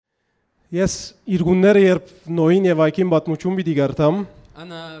Ես իրգունները երբ նոյին եւ այքին պատմություն պիտի գարտամ,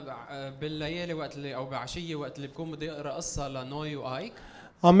 انا بالليالي وقت اللي او بعشيه وقت اللي بكون بدي اقرا قصه لنوي وايك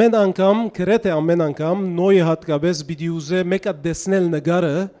ամեն անգամ, գրեթե ամեն անգամ նոյի հատկապես պիտի ուզե մեկը տեսնել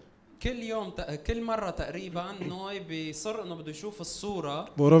նկարը, كل يوم كل مره تقريبا نوي بيصر انه بده يشوف الصوره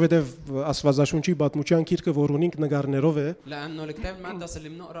որովհետեւ Աստվածաշունչի պատմության գիրքը որ ունենք նկարներով է, لانه الكتاب المقدس اللي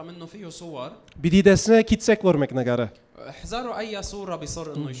بنقرا منه فيه صور պիտի տեսնե գիտեք որ մեկ նկարը, احذروا اي صوره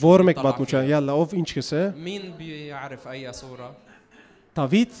بيصر انه يشوف որ մեկ يطلع պատմության, فيها. yalla ով ինչ կսե, مين بيعرف اي صوره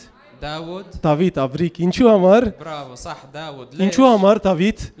Դավիթ, داود Դավիթ Ավրիկ, ինչու համար, برافو صح داود ليش ինչու համար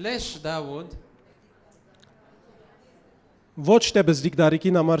Դավիթ, ليش داود ոչ թե բզդիկ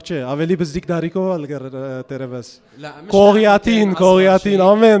դարիքին համար չէ, ավելի բզդիկ դարիքով ալգեր տերևս, لا مش Կողիաթին, Կողիաթին,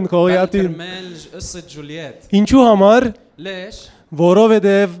 ամեն Կողիաթին, كرمال قصه جولييت ինչու համար, ليش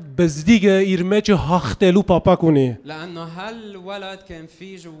որովհետև բզդիկը իր մեջը հաղթելու պապակ ունի, لانه هالولد كان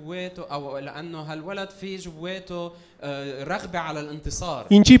في جواته او لانه هالولد في جواته رغبه على الانتصار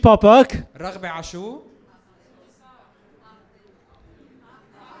ինչի պապակ, رغبه على شو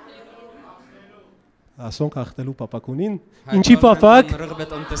ասոնք հաղթելու պապակ ունին, هاي ինչի كمان պապակ, عندهم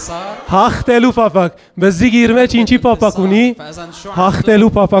رغبه انتصار հաղթելու պապակ, բզդիկը իր մեջ ինչի պապակ ունի, فاذا شو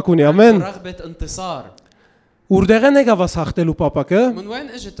հաղթելու պապակ ունի, ամեն, رغبه انتصار ուրդեղ են եկավաս հաղթելու պապակը, من وين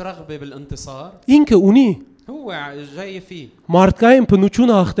اجت رغبه بالانتصار ինքը ունի, هو جاي فيه մարդկային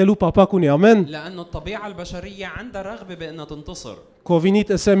բնությունը հաղթելու պապակ ունի, ամեն, لانه الطبيعه البشريه عندها رغبه بانها تنتصر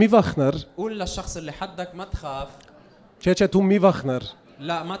կովինիտ ասե մի վախներ, قول للشخص اللي حدك ما تخاف չէ դու մի վախներ,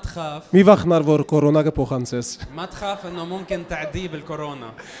 لا ما تخاف մի վախներ որ կորոնա կփոխանցես, ما تخاف انه ممكن تعديه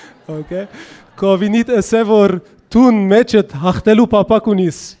بالكورونا okay, կովինիտ ասե որ դու մեջդ հաղթելու պապակ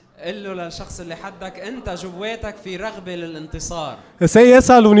ունիս, قل له للشخص اللي حدك انت جواتك في رغبه للانتصار ասե ես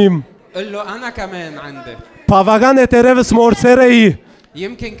ալունիմ, قل له انا كمان عندي բավական է տերևս մորցեր էի,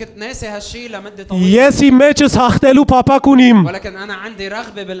 يمكن كنت ناسي هالشيء لمده طويله ես իմ մեջս հաղթելու պապակ ունիմ, ولكن انا عندي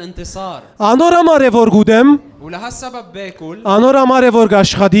رغبه بالانتصار անոր համար է որ գուդեմ, ولهالسبب باكل անոր համար է որ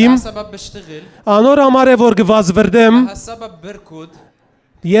գաշխատիմ, لهالسبب بشتغل անոր համար է որ գվազվրդեմ, لهالسبب بركض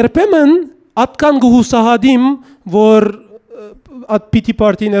երբեմն ատկան գուհուսահադիմ որ at piti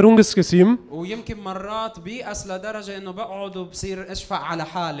partinerun գսկսիմ, ويمكن مرات بيأس لدرجه انه بقعد وبصير اشفق على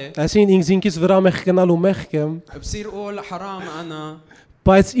حالي այսին ինքս վրա մեղ կնալու մեղքեմ, بصير اقول حرام انا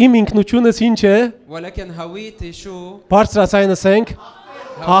բայց իմ ինքնությունս ինչ է, ولكن هويتي شو բարձրացայինս ենք,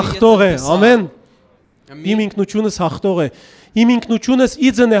 հաղթող է, ամեն, իմ ինքնությունս հաղթող է, իմ ինքնությունս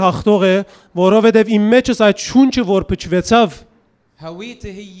իձն է հաղթող է, որովհետև իմ մեջս այդ շունչը որ փչվեցավ,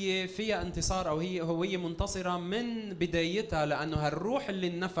 هويتي هي فيها انتصار او هي هويه منتصره من بدايتها لانه هالروح اللي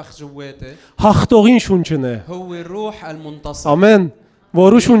اننفخ جواتي հաղթողին շունչն է, هو الروح المنتصر ամեն,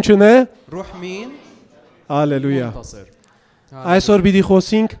 որու շունչն է, روح مين հալելույա, منتصر այսօր պիտի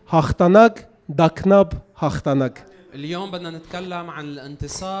խոսենք հաղթանակ, դակնապ, հաղթանակ, اليوم بدنا نتكلم عن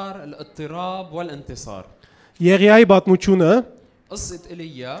الانتصار الاضطراب والانتصار Եղիայի պատմությունը قصة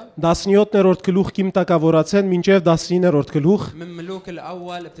إيليا 17-րդ գլուխ կիմ տակավորացեն մինչև 19-րդ գլուխ من ملوك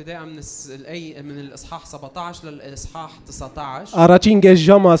الأول ابتداء من الإصحاح 17 للإصحاح 19 առաջին գեշ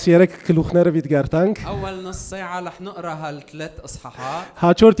ժամը աս 3 գլուխները վիդգարտանք أول نص ساعة رح نقرأ هالثلاث إصحاحات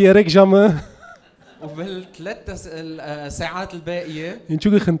հաջորդ 3 ժամը وبالثلاث ساعات الباقية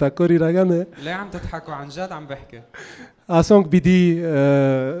ինչու գխնդակ կոր իրական է ليه عم تضحكوا عن جد عم بحكي ասոնք պիտի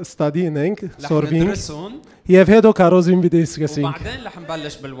ստադի ունենք رح սորվինք ندرسهم եւ հետո կարոզին պիտի սկսենք وبعدين رح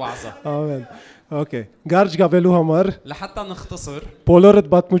نبلش بالوعظة ամեն okay գարջ գաբելու համար لحتى نختصر բոլորդ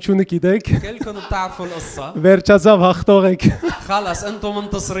պատմությունը գիտեք كلكم بتعرفوا القصة վերջացավ հաղթող եք خلص انتم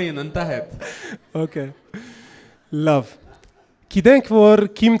منتصرين انتهت okay love Գիտենք որ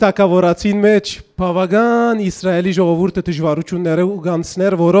Քիմ տակավորացին մեջ բավական Իսրայելի ժողովուրդը դժվարությունները ու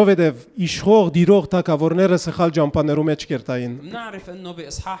գանցներ որովհետև իշխող դիրող տակավորները սխալ ջամփաներու մեջ կերտային بنعرف انه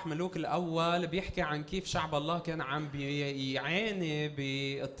باصحاح ملوك الاول بيحكي عن كيف شعب الله كان عم بيعاني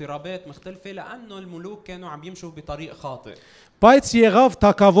باضطرابات مختلفه لانه الملوك كانوا عم يمشوا بطريق خاطئ բայց եղավ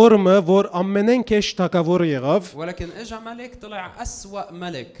տակավորը որ ամենեն քեշ տակավորը եղավ ولكن اجى ملك طلع اسوأ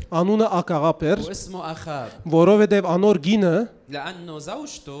ملك անունը Ակաղապ էր واسمه اخاب որովհետև անոր գինը لانه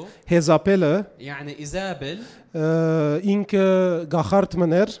زوجته Հեզապելը يعني ايزابل ինքը գախարդ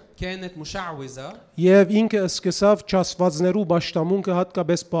մներ كانت مشعوذه եւ ինքը սկսավ ճասվածներու ճաշտամունքը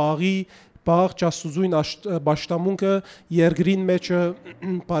հատկապես բաղի բաղ ճաստուզույն բաշտամունքը երկրին մեջը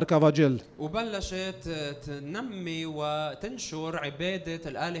բարգավաճել وبلشت تنمي وتنشر عبادة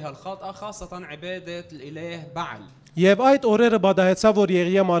الآلهة الخاطئة خاصة عبادة الإله بعل. Եվ այդ օրերը բադահեցավ որ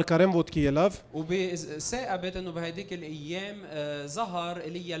Եղիա մարգարեն ոտքի ելավ وثاقبت انه بهديك الايام ظهر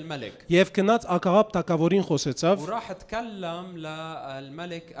ايليا الملك եւ գնաց Ակաղաբ տակավորին խոսեցավ وراح تكلم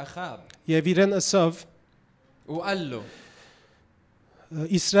للملك اخاب եւ իրեն ասավ وقال له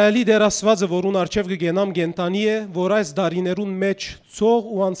Իսրայելի դերասվածը որուն արչև կգենամ գենտանի է որ այս դարիներուն մեջ ծող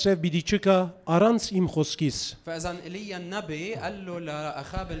ու անցրև պիտի չկա առանց իմ խոսքիս فاذا ايليا النبي قال له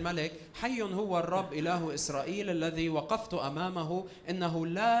لاخاب الملك حي هو الرب اله اسرائيل الذي وقفت امامه انه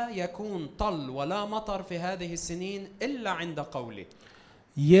لا يكون طل ولا مطر في هذه السنين الا عند قولي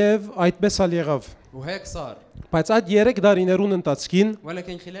Եվ այդպես ալ եղավ وهيك صار բայց այդ 3 դարիներուն ընթացքին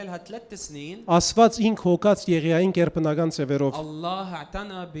ولكن خلال هالثلاث سنين Աստված ինք հոգած Եղիային կերպնական ծևերով الله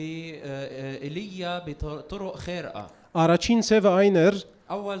اعتنى بإيليا بطرق خارقة. Առաջին ծևը այն էր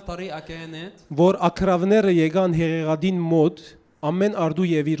أول طريقة كانت որ ակրավները եկան հեղեղադին մոտ ամեն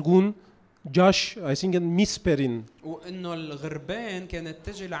արդու եւ իրգուն ջաշ այսինքն միսպերին وإنه الغربان كانت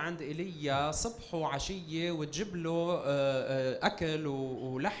تجي لعند إيليا صبح وعشية وتجيب له أكل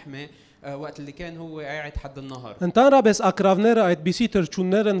ولحمة وقت اللي كان هو قاعد حد النهر. Ընդհանրապես ակրավները այդպիսի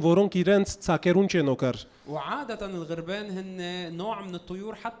թրջուններ են որոնք իրենց ցակերուն չեն օկար وعادة الغربان هن نوع من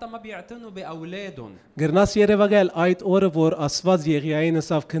الطيور حتى ما بيعتنوا بأولادهم. Գրնաս երևակայել այդ օրը որ Աստված Եղիային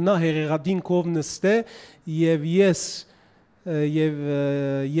ասավ քնա հեղեղադին կով նստե եւ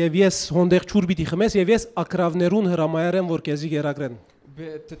ես հոնդեղ ճուր պիտի խմես եւ ես ակրավներուն հրամայարեմ որ քեզի գերագրեն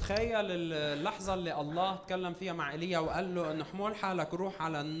بتتخيل اللحظة اللي الله تكلم فيها مع إيليا وقال له انه حمول حالك روح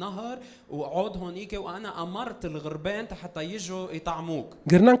على النهر وقعد هونيك وانا امرت الغربان حتى يجوا يطعموك.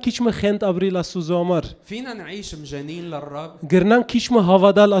 Գրնան քիչմը խենտ ապրիլ Աստուծո համար فينا نعيش مجانين للرب. Գրնան քիչմը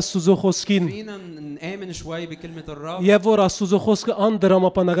հավատալ Աստուծո խոսքին فينا نآمن شوي بكلمة الرب. Եվ որ Աստուծո խոսքը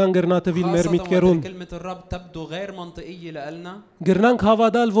անդրամապանական գրնատվին մեր միտքերուն كلمة الرب تبدو غير منطقية لنا. Գրնանք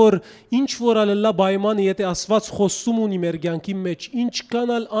հավատալ որ ինչ որ ալլա պայմանը եթե Աստված խոսում ունի մեր կյանքի մեջ ինչ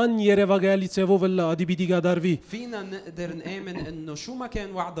կանալ ան երևակայելի ծևով լա ադիբիդի գադարվի فينا نقدر نآمن انه شو ما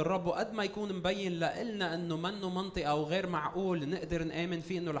كان وعد الرب وقد ما يكون مبين لنا انه منه منطقي او غير معقول نقدر نآمن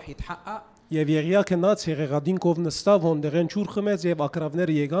فيه انه رح يتحقق. Եվ Եղիա կնաց հեղեղադին կով նստավ հոնդեղեն ճուր խմեց եւ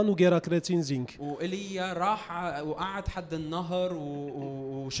ակրավները եկան ու գերակրեցին զինք وإيليا راح وقعد حد النهر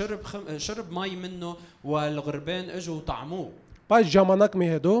وشرب مي منه والغربان اجوا وطعموه. Բայց ժամանակ մի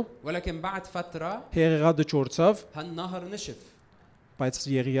հետո ولكن بعد فترة հեղեղադը ճորցավ هالنهر نشف. բայց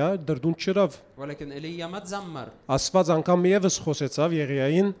Եղիա դրդուն չրավ ولكن إيليا ما تزمر. Աստված անգամ եւս խոսեցավ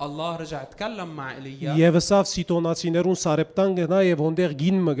Եղիային الله رجع تكلم مع إيليا. Եվսավ սիտոնացիներուն սարեպտան գնա եւ հոնդեղ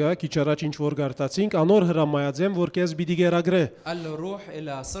գին մգա քիչ առաջ ինչ որ գարտացինք անոր հրամայածեմ որ քեզ պիտի գերագրե قال له روح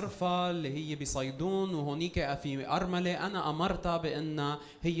إلى صرفة اللي هي بصيدون وهونيك في أرملة أنا أمرتها بأن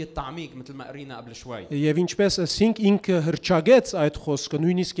هي الطعميق مثل ما قرينا قبل شوي. Եվ ինչպես ասինք ինքը հրճագեց այդ խոսքը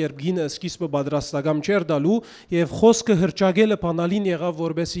նույնիսկ երբ գինը սկիզբը պատրաստական չէր դալու եւ խոսքը հրճագելը բանալին եղավ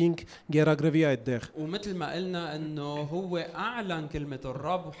որբեսի ինք գերագրվի այդտեղ ومثل ما قلنا انه هو اعلن كلمة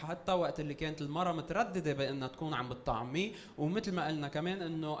الرب وحتى وقت اللي كانت المرأة مترددة بانها تكون عم بتطعمي ومثل ما قلنا كمان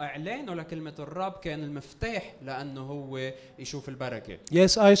انه اعلانه لكلمة الرب كان المفتاح لانه هو يشوف البركة.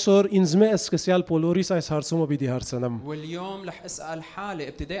 Ես այսօր ինձ մե սկսյալ բոլորիս այս հարցումը պիտի հարցնեմ واليوم رح اسال حالي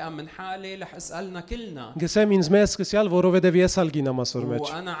ابتداء من حالي رح اسالنا كلنا. Գսեմ ինձ մե սկսյալ որովհետեւ ես ալ գինամ ասոր մեջ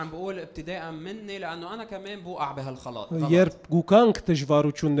وانا عم بقول ابتداء مني لانه انا كمان بوقع بهالخلط. Երբ գուկանք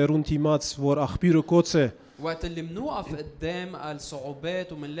դժվարություններուն դիմաց որ աղբյուրը կոց է وقت اللي منوقف قدام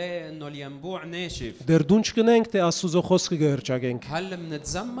الصعوبات ومنلاقي انه الينبوع ناشف դրդուն չկնենք թե Աստուծո խոսքը գհրճագենք هل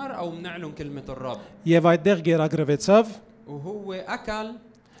منتذمر او منعلن كلمة الرب؟ Եվ այդտեղ գերագրվեցավ وهو اكل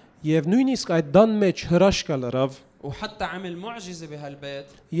եւ նույնիսկ այդ դան մեջ հրաշք լրավ وحتى عمل معجزة بهالبيت.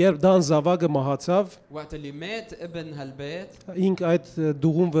 Երբ դան զավակը մահացավ وقت اللي مات ابن هالبيت ինք այդ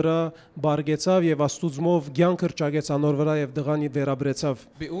դուղուն վրա բարգեցավ եւ աստուծմով ցանկ հրճագեց անոր վրա եւ դղանի վերաբրեցավ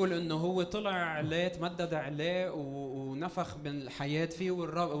بيقول انه هو طلع عليه تمدد عليه ونفخ من الحياة فيه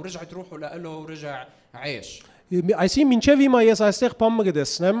ورجعت روحه له ورجع عايش. Այսին մինչեւ հիմա ես այստեղ բամը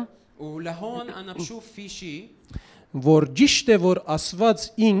գտեսնեմ ولهون انا بشوف في شيء որ ճիշտ է որ Աստված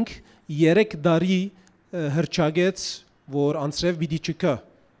ինք 3 տարի հրճագեց որ անցրև պիտի չկա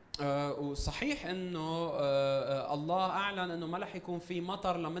وصحيح انه الله اعلن انه ما رح يكون في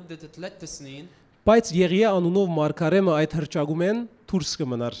مطر لمدة 3 سنين բայց Եղիա անունով մարգարեմը այդ հրճագումեն դուրս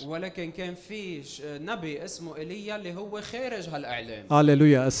կմնար ولكن كان في نبي اسمه إيليا اللي هو خارج هالاعلان.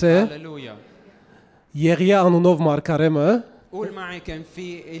 Հալելույա ասե هاليلويا. Եղիա անունով մարգարեմը قول معي كان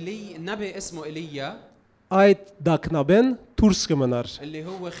في نبي اسمه إيليا այդ դակնաբեն դուրս կմնար اللي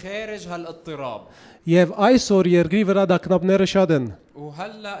هو خارج هالاضطراب. եւ այսօր երկրի վրա դակնաբները շատ են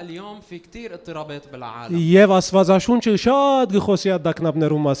وهلا اليوم في كتير اضطرابات بالعالم. եւ Աստվածաշունչը շատ գխոսի այդ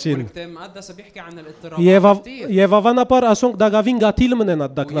դակնաբներու մասին والكتاب المقدس بيحكي عن الاضطرابات كتير. եւ ավանաբար ասոնք դակավին գաթիլ մնեն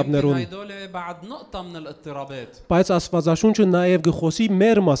այդ ويمكن դակնաբներուն هيدول بعد نقطة من الاضطرابات. բայց Աստվածաշունչը նաեւ գխոսի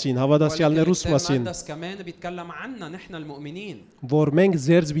մեր մասին ولكن հավատացյալներուս الكتاب մասին المقدس كمان بيتكلم عنا نحن المؤمنين որ մենք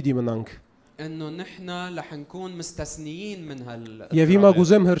զերծ պիտի մնանք انه نحن رح نكون مستثنيين من եւ հիմա هال.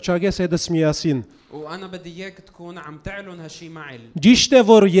 գուզեմ հրճագես հետս միասին وانا بدي اياك تكون عم تعلن هالشي معي. ճիշտ է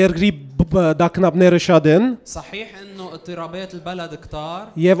որ երկրի դակնաբները շատ են صحيح انه اضطرابات البلد كتار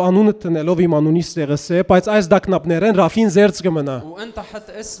եւ անունը տնելով իմ անունից տեղս է բայց այս դակնաբներեն ռաֆին զերծ կմնա وانت حط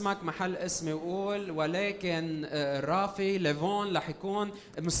اسمك محل اسمي وقول ولكن رافي ليفون رح يكون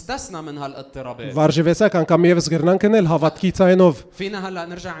مستثنى من هالاضطرابات. վարժվեցակ անգամ եւս գրնանք կնել հավատքի ցայնով فينا هلا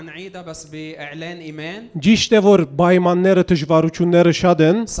نرجع نعيدها بس باعلان ايمان. ճիշտ է որ պայմանները դժվարությունները շատ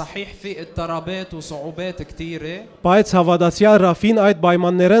են صحيح في اضطرابات وصعوبات كثيره բայց հավատացյալ ռաֆին այդ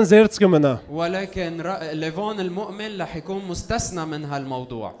պայմաններեն զերծ կմնա ولكن ليفون المؤمن رح يكون مستثنى من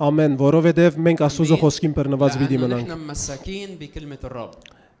هالموضوع. ամեն որովհետեւ մենք աստուծո խոսքին բռնված պիտի لأنه մնանք نحن مساكين بكلمه الرب.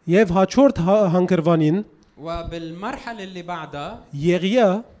 եւ հաջորդ հանգրվանին وبالمرحله اللي بعدها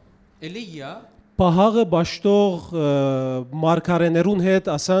եղիա ايليا Պահաղը բաշտող մարգարեներուն հետ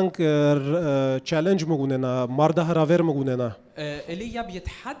ասանք challenge մգունենա մարդահրավեր մգունենա ايليا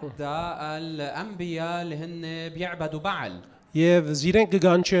بيتحدى الانبياء اللي هن بيعبدوا بعل եւ զիրենք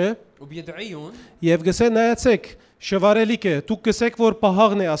գանչե وبيدعيهم եւ գսե նայեցեք շվարելիք է դուք գսեք որ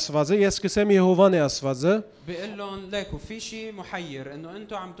պահաղն է ասվածը ես գսեմ Եհովան է ասվածը بيقول لهم ليكوا في شيء محير انه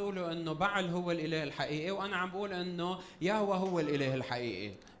انتم عم تقولوا انه بعل هو الاله الحقيقي وانا عم بقول انه يهوه هو الاله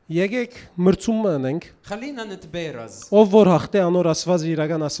الحقيقي. եկեք մրցում անենք خلينا نتبارز. ով որ հաղթե անոր ասվածը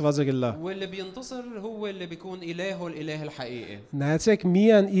իրական ասվածը գլա واللي بينتصر هو اللي بيكون إلهه الإله الحقيقي. նայեցեք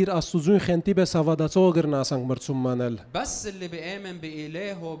միան իր աստուծուն խենտի պես հավատացող գրնա ասանք մրցում անել بس اللي بيآمن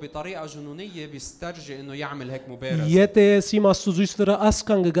بإلهه بطريقة جنونية بيسترجي إنه يعمل هيك مبارزة. եթե իմ աստուծույց վրա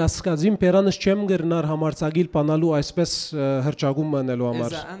ասկան գասկածին պերանս չեմ գրնար համարցագիլ բանալու այսպես հրճագում անելու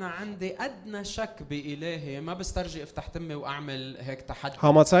համար إذا أنا عندي أدنى شك بإلهي ما بسترجي أفتح تمي وأعمل هيك تحدي.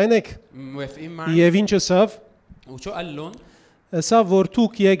 համացայնեք موافقين معي؟ եւ ինչ ասավ وشو قال لهم؟ ասավ որ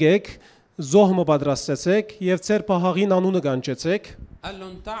դուք եկեք զոհը պատրաստեցեք եւ ծեր պահաղին անունը կանչեցեք قال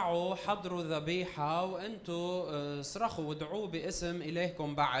لهم تعوا حضروا ذبيحة وأنتوا صرخوا ودعوا باسم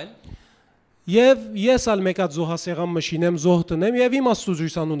إلهكم بعل. եւ ես ալ մեկած զոհասեղան մշինեմ զոհ տնեմ եւ իմ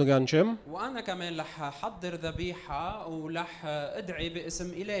աստուծույց անունը կանչեմ وأنا كمان رح أحضر ذبيحة ورح أدعي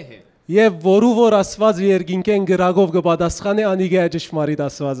باسم إلهي. եւ որու որ աստված երկինքեն գրագով կպատասխանի անիգա ճշմարիտ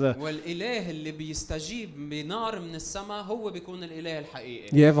աստվածը والإله اللي بيستجيب بنار من السماء هو بيكون الإله الحقيقي.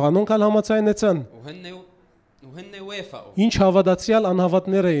 եւ անոնք ալ համացայնեցան وهن وافقوا. ինչ հավատացյալ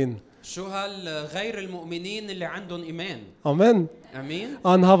անհավատներ էին شو هالغير المؤمنين اللي عندهم إيمان. ամեն امين.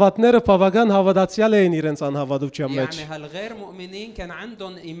 անհավատները բավական հավատացյալ էին իրենց անհավատության մեջ يعني هالغير مؤمنين كان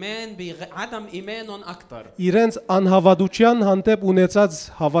عندهم ايمان بعدم ايمانهم اكثر. իրենց անհավատության հանդեպ ունեցած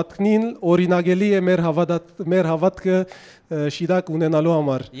հավատքին օրինագելի է մեր հավատքը շիդակ ունենալու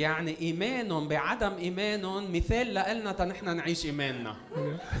համար يعني ايمانهم بعدم ايمانهم مثال لنا نحن نعيش ايماننا.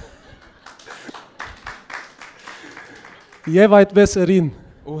 եւ այդպես ըրին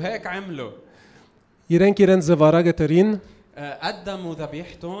وهيك عملوا. իրենք իրենց զվարագը տրին قدموا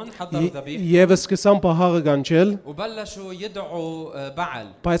ذبيحتهم حضروا ذبيحة եւ սկսան պահաղը կանչել وبلشوا يدعوا بعل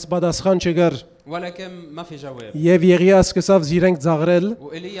բայց պատասխան չգար ولكن ما في جواب. եւ Եղիա սկսավ զիրենք ծաղրել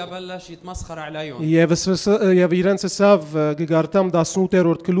وإيليا بلش يتمسخر عليهم եւ իրենց ասավ գարտամ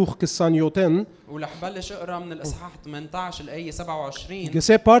 18-րդ գլուխ 27-ն ورح بلش اقرا من الاصحاح 18 الايه 27.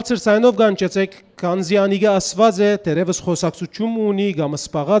 գսե բարձր ցայնով կանչեցեք քանզի անիգա ասված է դերևս խոսակցություն ունի կամ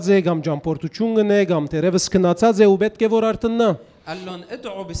սպաղած է կամ ջամփորդություն գնե կամ դերևս քնացած է ու պետք է որ արտնա قال لهم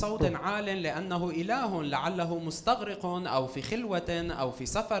ادعوا بصوت عال لأنه إله لعله مستغرق أو في خلوة أو في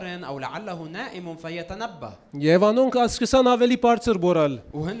سفر أو لعله نائم فيتنبه. եւ անոնք սկսան ավելի բարձր բորալ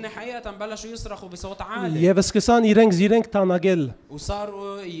وهن حقيقة بلشوا يصرخوا بصوت عالي եւ սկսան իրենք զիրենք տանագել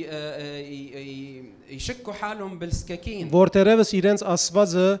وصاروا يشكوا حالهم بالسكاكين որ դերևս իրենց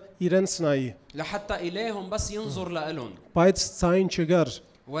ասվածը իրենց նայի لحتى إلههم بس ينظر لهم. բայց ցայն չգար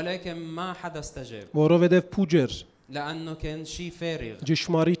ولكن ما حدا استجاب որովհետեւ փուջեր لأنه كان شيء فارغ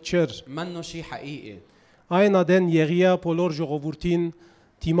ճշմարիտ չէր منه شيء حقيقي. այն ադեն Եղիա բոլոր ժողովրդին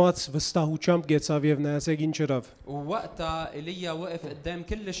դիմաց վստահությամբ գեցավ եւ նայեցեք ինչ երավ ووقتها ايليا وقف قدام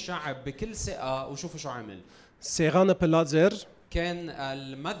كل الشعب بكل ثقة وشوفوا شو عمل. սեղանը փլած էր كان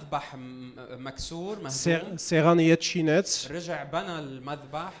المذبح مكسور مهدوم. Սեղանի հետ շինեց, رجع بنى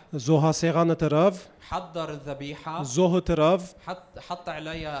المذبح، զոհասեղանը տրավ, حضر الذبيحة، զոհը տրավ حط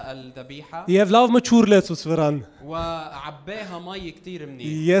عليها الذبيحة եւ լավ մչուրլեցուց վրան։ وعباها مي كتير منيح.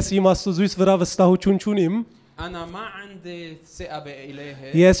 Ես իմ Աստուծույց վրա վստահություն չունիմ, أنا ما عندي ثقة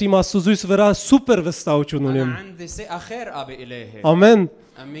بإلهي، ես իմ Աստուծույց վրա սուպեր վստահություն ունիմ։ أنا عندي ثقة خارقة بإلهي. Ամեն։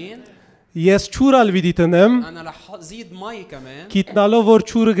 أمين. Ես ճուրալ վիդի տնեմ, أنا رح زيد مي كمان، գիտնալով որ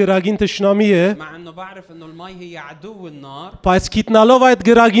ճուրը գրագին տշնամի է, مع إنه بعرف إنه المي هي عدو النار، բայց գիտնալով այդ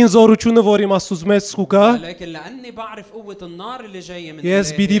գրագին զորությունը, որ իմ Աստուծո մեջ սկուկա, ولكن لأني بعرف قوة النار اللي جاية من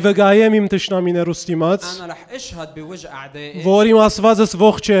ես պիտի إلهي، վգայեմ իմ տշնամիներուց դիմաց, أنا رح أشهد بوجه أعدائي որ իմ Աստվածս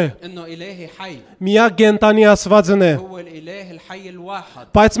ողջ է, إنه إلهي حي، միակ գենտանի Աստվածն է, هو الإله الحي الواحد،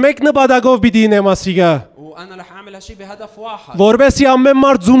 բայց մեկ նպատակով պիտի ինեմ ասիգա, وأنا رح أعمل هالشي بهدف واحد، որովհետեւ ամեն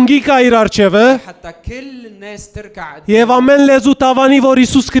մարդ զունգի կա իր արջևը, حتى كل الناس تركع եւ ամեն լեզու տավանի, որ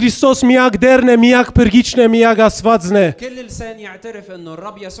Հիսուս Քրիստոս միակ դերն է, միակ փրկիչն է, միակ Աստվածն է, كل لسان يعترف انه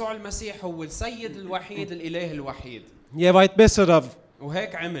الرب يسوع المسيح هو السيد الوحيد الاله الوحيد. եւ այդպես ըրավ։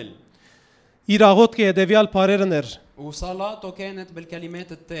 وهيك عمل، Իր աղոթքը հետեւյալ բարերն էր։ وصلاته كانت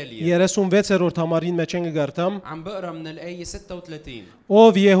بالكلمات التالية. 36-րդ համարին մեջ ենք գարտամ. عم بقرا من الآية 36.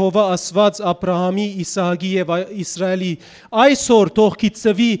 Ով Եհովա Աստված Աբրահամի, Իսահակի եւ Իսրայելի, այսօր թող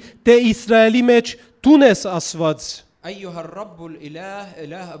գիտվի, թե Իսրայելի մեջ դուն ես Աստված։ أيها الرب الإله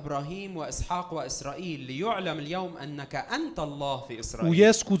إله إبراهيم وإسحاق وإسرائيل، ليعلم اليوم أنك أنت الله في Ու إسرائيل،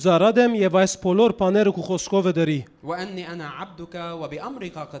 ես կուզարադեմ եւ այս բոլոր բաները քու խոսքով դրի։ وأني أنا عبدك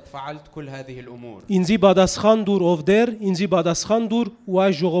وبأمرك قد فعلت كل هذه الأمور. Ինձի բադասխան դուր ով դեր, ինձի բադասխան դուր ու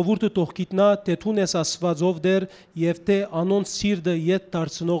այս ժողովուրդը թող գիտնա, թե դուն ես Աստված ով դեր եւ թե անոնց սիրտը ետ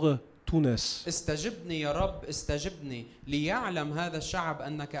դարձնողը դուն ես։ استجبني يا رب استجبني، ليعلم هذا الشعب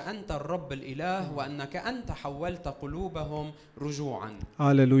أنك أنت الرب الإله وأنك أنت حولت قلوبهم رجوعا.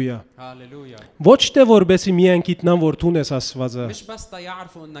 Հալելույա։ هاليلويا. Ոչ թե որբեսի միայն գիտնան որ դուն ես Աստվածը, مش بس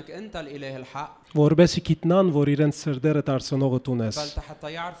يعرفوا أنك أنت الإله الحق، որբեսի գիտնան որ իրենց սրտերը դարձնողը դուն ես։ بل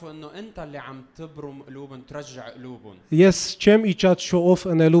حتى يعرفوا أنه أنت اللي عم تبرم قلوبهم ترجع قلوبهم. Ես չեմ իջած շոով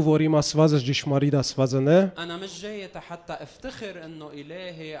ընելու որ իմ Աստվածը ճշմարիտ Աստվածն է, أنا مش جاي حتى أفتخر أنه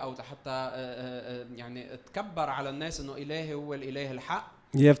إلهي أو حتى يعني أتكبر على الناس أنه إلهي هو الإله الحق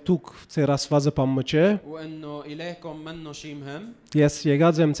եւ դուք ձեր Աստվածը բամը չէ։ وأنه إلهكم منه شيء مهم. Ես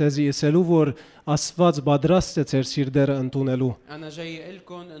եկած եմ ցեզի ասելու որ Աստված պատրաստ է ձեր սիրտերը ընդունելու։ أنا جاي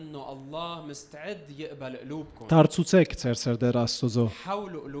لكم إنه الله مستعد يقبل قلوبكم. Դարձուցեք ձեր սրտերը Աստծո։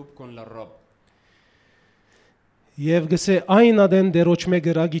 حولوا قلوبكم للرب. Եվ գսե այն ադեն դերոջ մե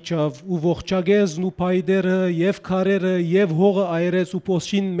գրագիչավ ու ողջագեզն ու փայդերը եւ քարերը եւ հողը այրեց ու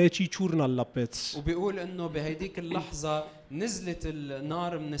փոսին մեջի ճուրն ալլապեց։ وبيقول إنه بهيديك اللحظة نزلت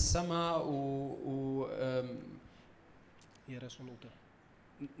النار من السماء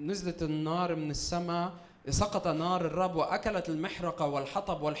نزلت النار من السماء، سقط نار الرب وأكلت المحرقة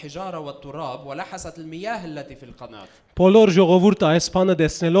والحطب والحجارة والتراب ولحست المياه التي في القناة. Բոլոր ժողովուրդը այս բանը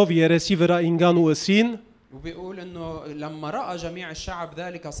տեսնելով երեսի վրա ինգան ու ըսին وبيقول إنه لما رأى جميع الشعب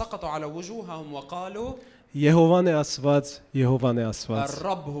ذلك سقطوا على وجوههم وقالوا Եհովան է Աստված, Եհովան է Աստված։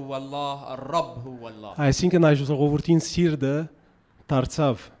 الرب هو الله، الرب هو الله. Այսինքն այս ժողովրդին սիրտը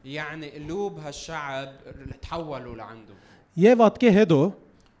դարձավ։ يعني قلوب هالشعب تحولوا لعنده. Եվ ատկե հետո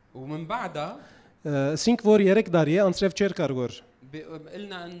ومن بعدها ասինք որ 3 տարի է անցրև չեր կարգոր։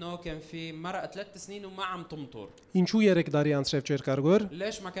 قلنا انه كان في مرق 3 سنين وما عم تمطر. Ինչու 3 տարի անցրև չեր կարգոր։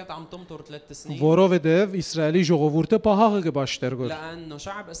 ليش ما كانت عم تمطر 3 سنين؟ Որովհետև Իսրայելի ժողովուրդը պահաղը կբաշտեր գոր։ لانه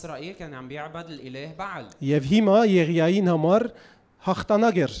شعب اسرائيل كان عم بيعبد الاله بعل. Եվ հիմա Եղիային համար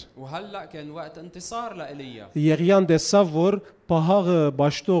հաղթանակ էր։ وهلا كان وقت انتصار لإيليا. Եղիան տեսավ որ պահաղը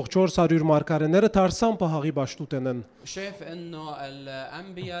բաշտող 400 մարգարեները դարձան պահաղի բաշտուտենեն։ شاف انه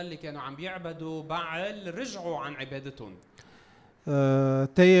الانبياء اللي كانوا عم بيعبدوا بعل رجعوا عن عبادتهم.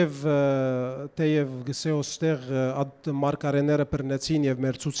 Թեև գսեոստեղ այդ մարգարեները բռնեցին եւ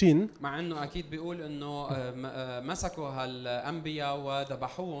մերցուցին, مع انه اكيد بيقول انه مسكوا هالانبياء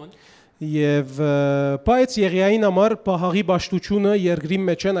وذبحوهم. Եվ բայց Եղիային համար պահաղի բաշտությունը երկրի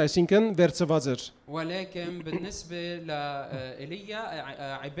մեջ են, այսինքն վերծված էր։ ولكن بالنسبة لإيليا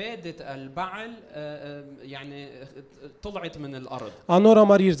عبادة البعل يعني طلعت من الأرض. Անոր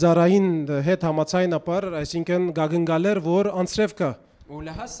համար իր ծառային հետ համացայնապար, այսինքն գագնգալեր որ անցրև կա։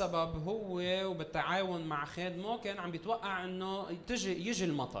 ولهالسبب هو وبالتعاون مع خادمه كان عم بيتوقع انه يجي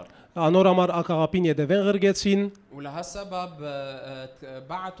المطر. Անոր համար ակաղապին յետևեն ղրգեցին, ولهالسبب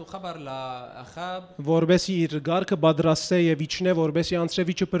بعتوا خبر لأخاب որբեսի իր գարկը պատրաստե եւ իջնե, որբեսի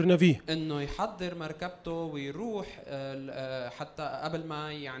անցրևի չբռնվի։ انه يحضر مركبته ويروح حتى قبل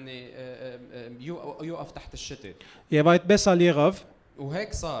ما يعني يوقف تحت الشتاء. Եվ այդպես ալ եղավ,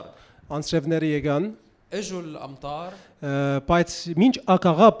 وهيك صار. անցրևները եկան, اجوا الامطار բայց մինչ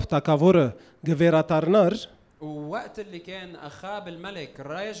ակաղապ տակավորը գվերատարնար, ووقت اللي كان أخاب الملك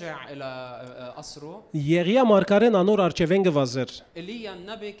راجع إلى قصره Եղիա մարգարեն անոր արջևեն գվազեր։ إيليا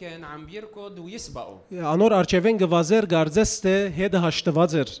النبي كان عم بيركض ويسبقه Անոր արջևեն գվազեր գարձես թե հետը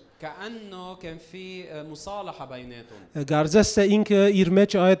հաշտված էր։ كأنه كان في مصالحة بيناتهم. Գարձես թե ինքը իր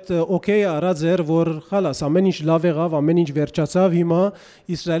մեջ այդ օքեյ արած էր, որ խալաս ամեն ինչ լավ եղավ, ամեն ինչ վերջացավ, հիմա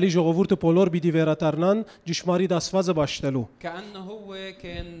Իսրայելի ժողովուրդը բոլոր պիտի վերադառնան ճշմարիտ Աստվածը ճաշտելու։ كأنه هو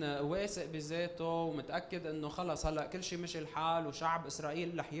كان واثق بذاته ومتأكد إنه خلص هلا كل شيء مشي الحال وشعب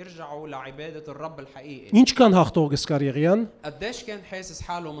إسرائيل رح يرجعوا لعبادة الرب الحقيقي. Ինչքան հաղթող գսկար Եղիան, قديش كان حاسس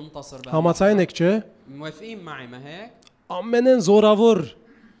حاله منتصر համաձայն եք չէ։ موافقين معي ما هيك؟ Ամենեն զորավոր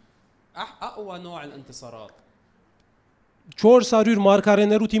أقوى نوع الانتصارات. 400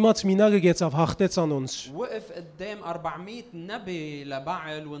 մարգարեներու դիմաց մինագը գեցավ հաղթեց անոնց։ وقف قدام 400 نبي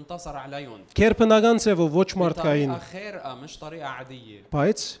لبعل وانتصر عليهم. Կերպնական ցևով ոչ մարդկային, بطريقة خارقة مش طريقة عادية.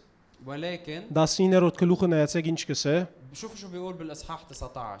 բայց ولكن 19-րդ գլուխը նայեցեք ինչ կսե։ شوفوا شو بيقول بالإصحاح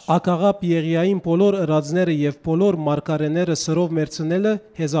 19. Ակաղապ Եղիային բոլոր ըրածները եւ բոլոր մարգարեները սրով մերցնելը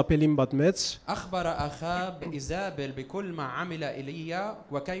հեզապելին պատմեց։ أخبر أخاب إيزابل بكل ما عمل إيليا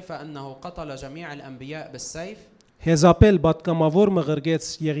وكيف أنه قتل جميع الأنبياء بالسيف. Հեզապել պատկամավոր մղրգեց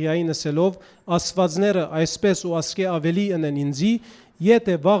Եղիային ասելով. Աստվածները այսպես ու ասկե ավելի ընեն ինձի,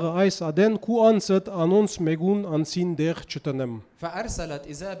 եթե վաղը այս ադեն քու անցդ անոնց մեգուն անցին դեղ չտնեմ։ فأرسلت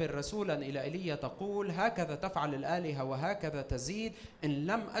إيزابل رسولا إلى إيليا تقول هكذا تفعل الآلهة وهكذا تزيد إن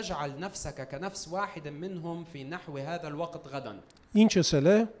لم أجعل نفسك كنفس واحد منهم في نحو هذا الوقت غدا. Ինչ ասել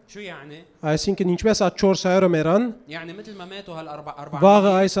է։ شو يعني؟ Այսինքն ինչպես այդ 400-ը մեռան, يعني مثل ما ماتوا هالأربعة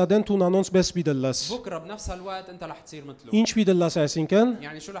վաղը այս ադեն տուն անոնց պես պիտելլաս։ بكرة بنفس الوقت أنت رح تصير مثله. Ինչ պիտելլաս այսինքն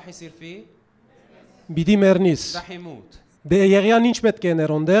يعني شو رح يصير فيه؟ պիտի մեռնիս։ رح يموت. Դե Եղիան ինչ պետք է ներ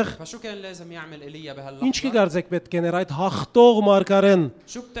ոնդեղ։ فشو كان لازم يعمل إيليا Ինչ بهاللحظة؟ կգարձեք պետք է ներ այդ հաղթող մարգարեն։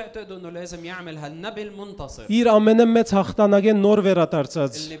 شو بتعتقدوا إنه لازم يعمل هالنبي المنتصر Իր ամենամեծ հաղթանակեն նոր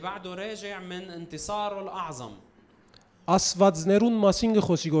վերադարձած։ اللي بعده راجع من انتصاره الأعظم. Աստվածներուն մասին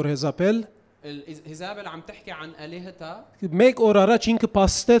գխոսի գոր հեզապել, إيزابل عم تحكي عن آلهتها մեկ օր առաջ ինքը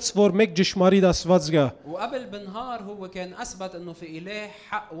փաստեց, որ մեկ ճշմարիտ Աստված գա։ وقبل بنهار هو كان أثبت إنه في إله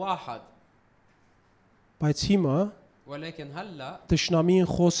حق واحد. Բայց հիմա ولكن هلا տշնամին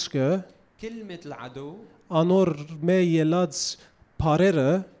խոսքը كلمة العدو անոր մե ելած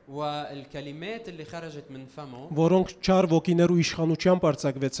բարերը, والكلمات اللي خرجت من فمه որոնք չար ոգիներու իշխանությամբ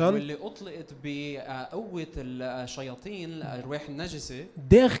արձակվեցան, واللي أطلقت بقوة الشياطين الأرواح النجسة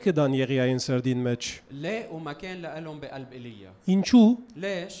դեղ կդան Եղիային սրդին մեջ։ لاقوا مكان لهم بقلب إيليا. Ինչու?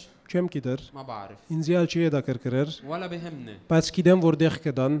 ليش؟ Չեմ գիտեր։ ما بعرف Ինձիալ չի դա կրկրեր, ولا بهمني բայց գիտեմ որ դեղ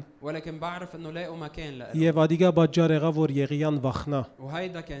կդան ولكن بعرف إنه لاقوا مكان لهم. եւ ադիգա պատճառ եղավ որ Եղիան վախնա։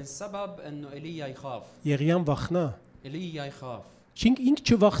 وهيدا كان السبب إنه إيليا يخاف. Եղիան վախնա։ إيليا يخاف. Ինչ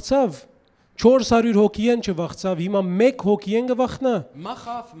չվախցավ 400 հոգիեն չվախցավ, հիմա 1 հոգիեն գվախնա։ ما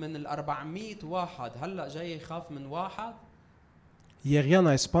خاف من ال400 واحد، هلا جاي يخاف من واحد. Եղիան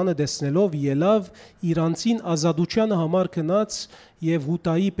այս բանը տեսնելով ելավ իրանցին ազատության համար գնաց եւ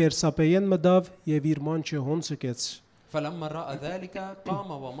հուտայի պերսապեեն մտավ եւ իր մանչը հոնցկեց։ فلما رأى ذلك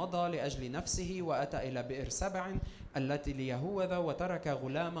قام ومضى لأجل نفسه وأتى إلى بئر سبع التي ليهوذا وترك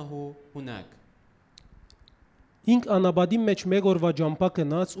غلامه هناك. Ինք անաբադի մեջ մեկ օրվա ջամփա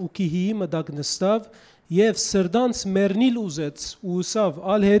գնաց ու քիհիի մտակ նստավ եւ սրդանց մեռնիլ ուզեց ու ուսավ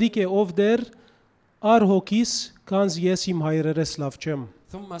ալ հերիկ է ով դեր ար հոգիս կանց ես իմ հայրերես լավ չեմ։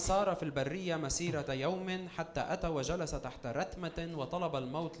 ثم سار في البرية مسيرة يوم حتى أتى وجلس تحت رتمة وطلب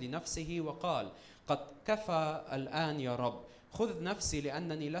الموت لنفسه وقال قد كفى الآن يا رب خذ نفسي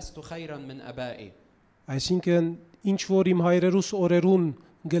لأنني لست خيرا من أبائي. Այսինքն ինչ որ իմ հայրերուս օրերուն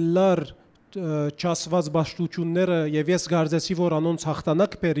գլար չասված բաշտությունները եւ ես գարձեցի որ անոնց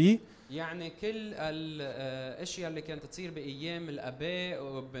հաղթանակ բերի يعني كل الاشياء اللي كانت تصير بايام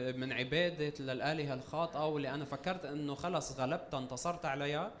الاباء من عباده للالهه الخاطئه واللي انا فكرت انه خلص غلبتها انتصرت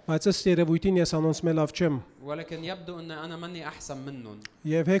عليها. բայց ըստ երևույթին ես անոնց մե լավ չեմ ولكن يبدو ان انا ماني احسن منهم.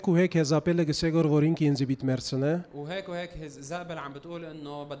 եւ հեկ ու հեկ հեզապելը գսեգոր որ ինքը ինձ պիտ մերցնե وهيك زابل عم بتقول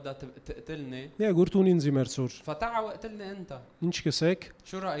انه بدها تقتلني. դե գուրտուն ինձ մերցուր فتعوا اقتلني انت. ինչ կսեք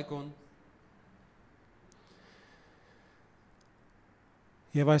شو رايكم؟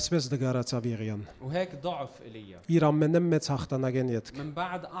 Եվ այսպես դգարացավ Եղիան։ وهيك ضعف ايليا Իր ամենը մեծ հաղթանակեն յետք։ من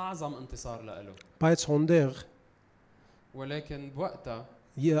بعد اعظم انتصار له. Բայց հոնդեղ ولكن بوقتها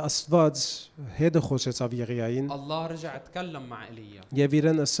Աստված հետը խոսեցավ Եղիային الله رجع تكلم مع ايليا եւ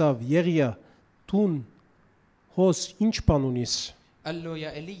իրեն ասավ. Եղիա, տուն հոս ինչ բան ունիս։ قال له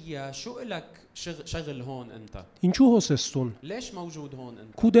يا ايليا شو لك شغل هون انت؟ Ինչու հոս ես տուն։ ليش موجود هون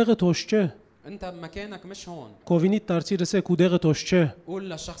انت؟ Քու դեղը թոշ չէ։ انت مكانك مش هون. Կովինիդ դարձիրս է քու դեղը թոշ չէ։ قول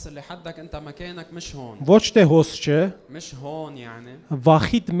للشخص اللي حدك انت مكانك مش هون. Ոչ թե հոս չէ, مش هون يعني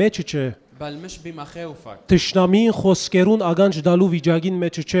վախիդ մեջ չէ։ بل مش بمخاوفك. Տշնամին խոսքերուն ագանջ դալու վիճակին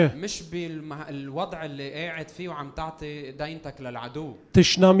մեջ չէ։ مش بالوضع اللي قاعد فيه وعم تعطي دينتك للعدو.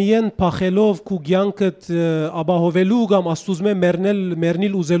 Տշնամիեն փախելով քու ցանկդ ապահովելու կամ աստուծմե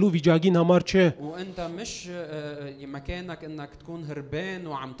մեռնել ուզելու վիճակին համար չէ։ وانت مش مكانك انك تكون هربان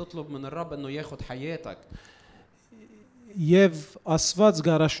وعم تطلب من الرب انه ياخذ حياتك. Եվ Աստված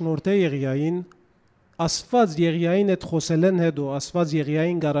գարաշնորհ Եղիային Աստված Եղիային հետ խոսելեն հետո Աստված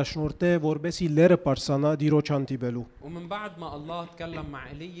Եղիային գարաշնորհ որբեսի լերը պարսանա դիրոջ հանդիպելու։ ومن بعد ما الله تكلم مع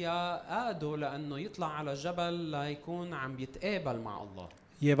ايليا قادوا لانه يطلع على الجبل ليكون عم يتقابل مع الله.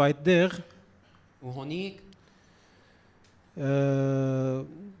 Եվ այդտեղ وهونيك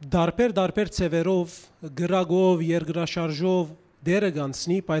դարբեր ցևերով գրագով երկրաշարժով դերը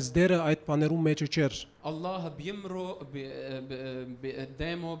գանցնի, բայց դերը այդ բաներում մեջ չէր։ الله بيمرق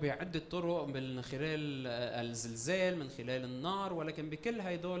قدامه بعدة طرق من خلال الزلزال من خلال النار ولكن بكل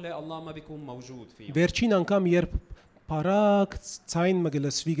هيدول الله ما بيكون موجود فيه. Վերջին անգամ երբ Փարակ ցայն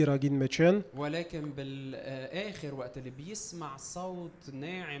մգլսվի գրագին մեջ են, ولكن بالاخر وقت اللي بيسمع صوت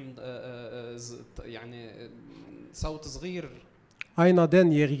ناعم يعني صوت صغير այն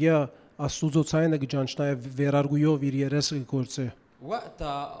ադեն Եղիա Աստուծո ցայնը գճանչնա վերարգույով իր երեսը գործե։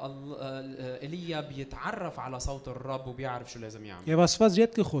 وقتها ايليا بيتعرف على صوت الرب وبيعرف شو لازم يعمل. Եվ Աստված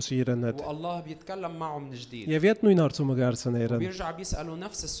յետ կխոսի իրեն հետ։ والله بيتكلم معه من جديد. Եվ յետ նույն հարցումը գարցնե իրեն։ وبيرجع بيسأله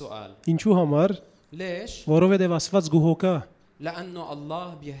نفس السؤال. Ինչու համար։ ليش؟ Որովհետև Աստված գուհոկա, لأنه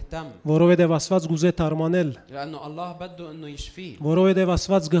الله بيهتم. որովհետև Աստված գուզե թարմանել, لأنه الله بده إنه يشفيه. որովհետև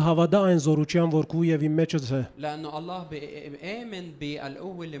Աստված գհավադա այն զորության, որ քու եւ իմ մեջը է։ لأنه الله بآمن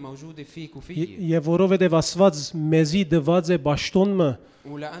بالقوة اللي موجودة فيك وفيي. Եվ որովհետև Աստված մեզի դված է ճշտոնը,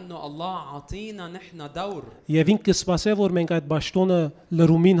 ولأنه الله عطينا نحن دور. եւ ինքը կսպասե, որ մենք այդ ճշտոնը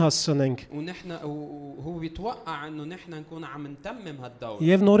լրումին հասցնենք։ ونحن وهو بيتوقع إنه نحن نكون عم نتمم هالدور.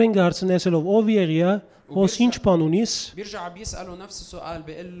 Եվ նորեն գարցնեսելով ով Եղիա, հոս ինչ բան ունիս։ بيرجع بيسأله نفس السؤال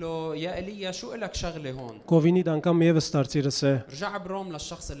بيقول له يا ايليا شو إلك شغلة هون؟ Կովինիդ անգամ եւս դարձիրս է։ رجع بروم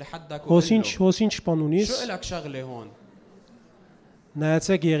للشخص اللي حدك Հոս ինչ բան ունիս։ شو إلك شغلة هون؟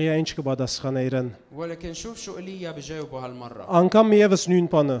 Նայեցեք Եղիա ինչ կպատասխանե իրեն։ ولكن شوف شو ايليا بجاوبه هالمرة. Անգամ եւս նույն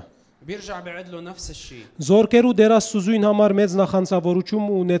բանը։ بيرجع بعد له نفس الشيء. Զորքերու դերասուզույն համար մեծ նախանցավորություն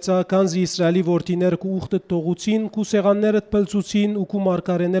ունեցա, քանզի Իսրայելի որդիները քու ուխտը տողուցին, քու սեղանները փլցուցին ու քու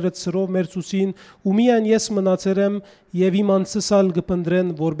մարգարեները ծրով մերցուցին, ու միայն ես մնացել եմ եւ իմ անցսալ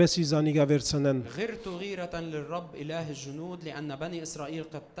կփնդրեն, որբեսի զանիգա վերցնեն։ غرت غيرة للرب إله الجنود لأن بني إسرائيل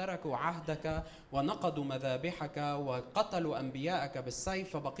قد تركوا عهدك ونقضوا مذابحك وقتلوا أنبياءك بالسيف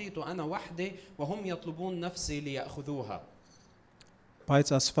فبقيت أنا وحدي وهم يطلبون نفسي ليأخذوها.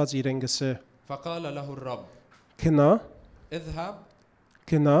 Բայց Աստված իրեն գսե. فقال له الرب Քնա, اذهب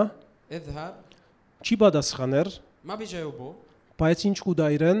քնա, չի պատասխաներ, ما بيجاوبه. բայց ինչ կուտա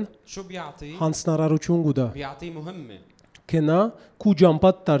իրեն, شو بيعطي؟ հանցնարարություն կուտա։ بيعطيه مهمة. Քնա, քու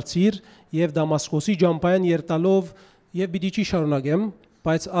ջամփատ դարձիր եւ Դամասկոսի ջամփային երտալով եւ պիտի չի շարունակեմ,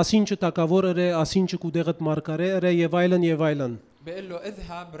 բայց ասինչը տակավոր է, ասինչը կուտեղդ մարգարե է եւ այլն եւ այլն։ بيقول له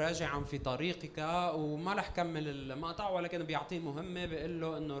اذهب راجعا في طريقك وما رح كمل المقطع ولكن بيعطيه مهمة بيقول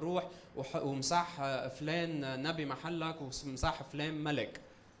له انه روح ومسح فلان نبي محلك ومسح فلان ملك.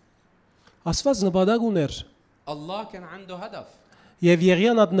 Աստված նպատակ ուներ الله كان عنده هدف. եւ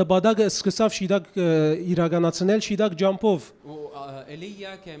Եղիան այդ նպատակը սկսավ շիդակ իրականացնել շիդակ ջամփով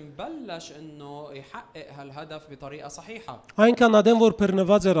وإيليا كان بلش انه يحقق هالهدف بطريقة صحيحة. այնքան ադեմ որ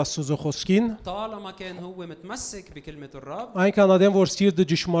բռնված էր Աստծո խոսքին طالما كان هو متمسك بكلمة الرب. այնքան ադեմ որ սիրտը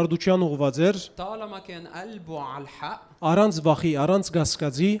ճշմարտության ուղված էր طالما كان قلبه على الحق. առանց վախի առանց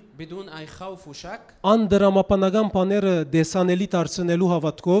գասկածի بدون أي خوف وشك. անդրամապանական բաները դեսանելի դարձնելու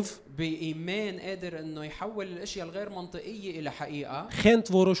հավատքով بإيمان قادر إنه يحول الأشياء الغير منطقية إلى حقيقة.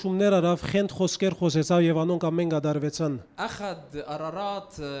 խենթ որոշումներ արավ խենթ խոսքեր խոսեցավ եւ անոնք ամեն գդարվեցան أخذ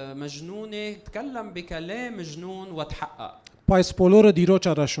قرارات مجنونة تكلم بكلام مجنون وتحقق. բայց բոլորը դիրոջ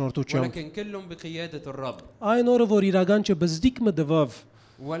առաջնորդությամբ ولكن كلهم بقيادة الرب. այն օրը որ իրական չբզդիկ մդվավ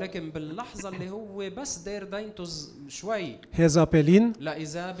ولكن باللحظة اللي هو بس داير دينته شوي Հեզապելին,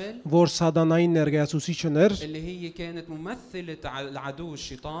 لإيزابل որ սատանային ներկայացուցիչն էր, اللي هي كانت ممثلة العدو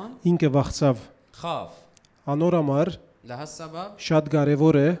الشيطان ինքը վախցավ։ خاف. Անոր համար لهالسبب շատ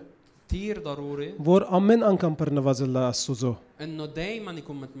կարևոր է, كثير ضروري որ ամեն անգամ բռնված լա Աստծո։ انه دائما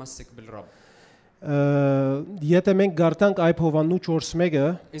يكون متمسك بالرب. Եթե մենք գարտանք այբ Հովաննու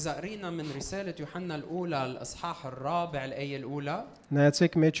 4:1-ը, إذا قرينا من رسالة يوحنا الأولى الإصحاح الرابع الآية الأولى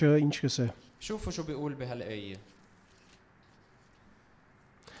նայեցեք մեջը ինչ կսե։ شوفوا شو بيقول بهالآية.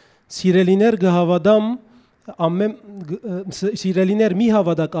 Սիրելիներ գհավադամ ամեն սիրելիներ մի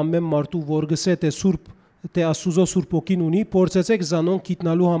հավատակ ամեն մարդու որ գսե թե սուրբ թե Աստուծո սուրբ ոգին ունի փորձեցեք զանոն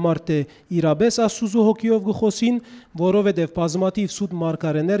գիտնալու համար թե իրապես Աստուծո հոգիով գխոսին որովհետև բազմաթիվ սուտ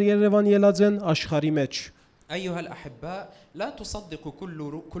մարգարեներ Երևան ելած են աշխարի մեջ أيها الأحباء لا تصدقوا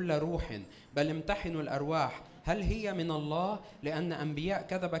كل روح بل امتحنوا الأرواح هل هي من الله لأن أنبياء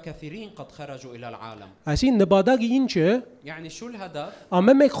كذب كثيرين قد خرجوا إلى العالم. Այսին նպատակը ինչ է يعني شو الهدف؟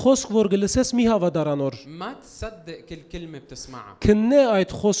 ամեն մեկ խոսք որ գլսես մի հավատարանոր ما تصدق كل كلمة بتسمعها. քննե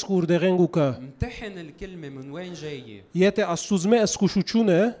այդ խոսք ուր դեղեն գուկա امتحن الكلمة من وين جاية. եթե Աստուծո սկուշություն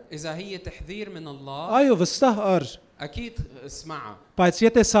է إذا هي تحذير من الله այո վստահ ար أكيد اسمعها. բայց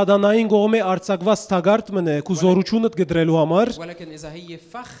եթե սադանային կողմի արྩակված թագարտ մնե ու զորությունդ գդրելու համար ولكن إذا هي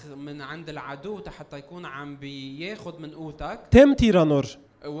فخ من عند العدو حتى يكون عم بياخد من قوتك թեմ տիրանոր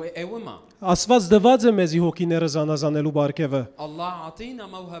وقاومها. Աստված դված է մեզի հոգիները զանազանելու բարգևը الله عطينا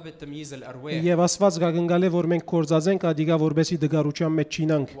موهبة تمييز الأرواح. եւ Աստված գագնգալ է որ մենք կորցածենք ադիգա որբեսի դգարության մեջ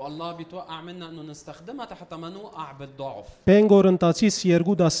չինանք والله بيتوقع منا انه نستخدمها حتى ما نوقع بالضعف. Պենգորընտացիս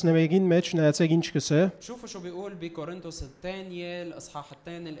 2:11-ին մեջ նայեցեք ինչ կսե شوفوا شو بيقول بكورنثوس الثانية الإصحاح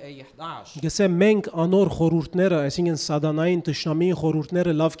الثاني الآية 11. գսե մենք անոր խորուրդները այսինքն սադանային տշնամին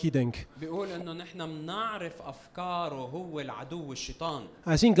խորուրդները լավ գիտենք بيقول انه نحن بنعرف افكاره هو العدو الشيطان.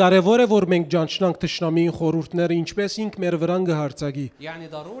 այսինքն կարեւոր է որ մենք ճանչնանք տշնամին խորուրդները ինչպես ինք մեր վրան գհարցակի يعني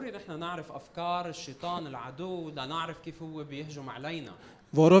ضروري نحن نعرف افكار الشيطان العدو لنعرف كيف هو بيهجم علينا.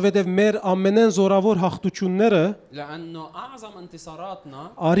 որովհետև մեր ամենեն զորավոր հաղթությունները لانه اعظم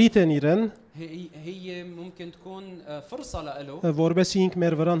انتصاراتنا արիտ են իրեն هي ممكن تكون فرصة له որբեսի ինք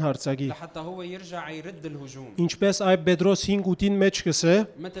մեր վրան հարցակի لحتى هو يرجع يرد الهجوم. ինչպես այբ Պետրոս 5:8-ին մեջ կսե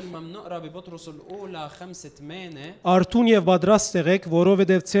مثل ما بنقرا ببطرس الاولى 5:8 Արթուն եւ պատրաստ եղեք,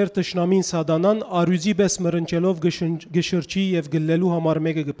 որովհետեւ ծեր տշնամին սատանան արյուծի պես մրնչելով գշրջի եւ գլելու համար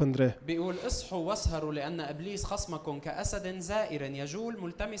մեկը կփնդրե بيقول اصحوا واسهروا لان ابليس خصمكم كاسد زائر يجول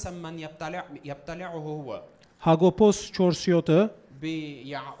ملتمسا من يبتلعه هو. Հակոբոս 4:7-ը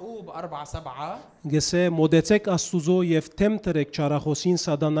بيعقوب 4:7 գսե մոդեցեք Աստուծո եւ թեմ տրեք ճարախոսին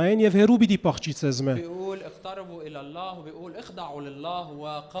սատանային եւ հերու պիտի փախչի ցեզմե بيقول اقتربوا الى الله وبيقول اخضعوا لله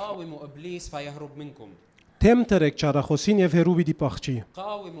وقاوموا ابليس فيهرب منكم. թեմ տրեք ճարախոսին եւ հերու պիտի փախչի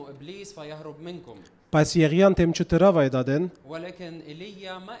قاوموا ابليس فيهرب منكم. բայց Եղիան թեմ չտրավ այդ ադեն ولكن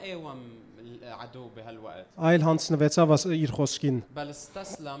ايليا ما قاوم العدو بهالوقت այլ հանցնվեցավ իր խոսքին بل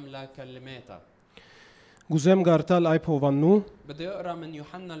استسلم لكلماته. գուզեմ գարտալ այբ Հովաննու بدي اقرا من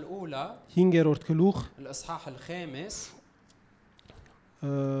يوحنا الاولى 5-րդ գլուխ الاصحاح الخامس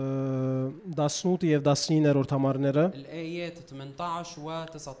 18 եւ 19-րդ համարները الايات 18 و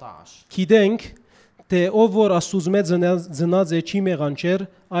 19. Գիտենք, թե ով որ Աստուծո ծնած է չի մեղանչեր,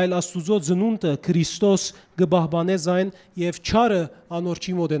 այլ Աստուծո ծնունդը Քրիստոս գբահբանե զայն եւ չարը անոր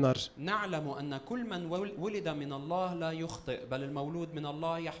չի մոդենար։ نعلم ان كل من ولد من الله لا يخطئ بل المولود من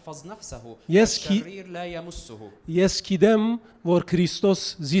الله يحفظ نفسه والشرير لا يمسه. Ես գիտեմ, որ Քրիստոս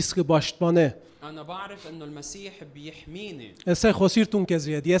զիս կբաշխանե։ انا بعرف انه المسيح بيحميني. Էսե խոսիր տուն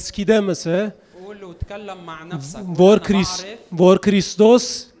քեզի հետ։ Ես գիտեմ էսե, قول له تكلم مع نفسك. որ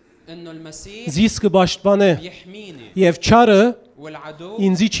Քրիստոս انه المسيح զիս կբաշխանե بيحميني եւ չարը والعدو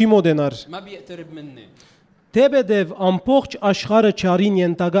ինձի չի մոդենար։ ما بيقترب مني. Դեպեդև ամբողջ աշխարհը չարին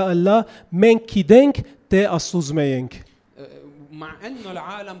ենտագա ըլլա, մենք գիտենք, թե Աստուծո ենք։ مع انه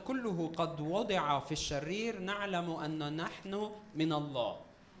العالم كله قد وضع في الشرير نعلم ان نحن من الله.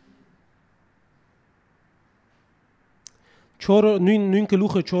 նույն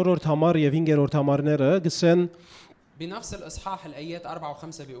գլուխը 4-րդ համար եւ 5-րդ համարները գսեն بنفس الاصحاح الايات 4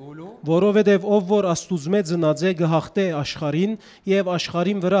 و5 بيقولوا որովհետև ով որ Աստուծո ծնած է գհախտե աշխարհին եւ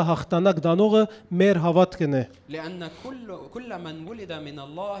աշխարհին վրա հաղթանակ դանողը մեր հավատքն է لان كل من ولد من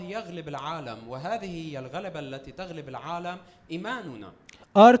الله يغلب العالم وهذه هي الغلبة التي تغلب العالم ايماننا.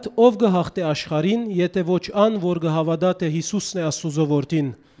 Արդ ով գհաղթի աշխարհին, եթե ոչ ան, որ գհավատա թե Հիսուսն է Աստուծո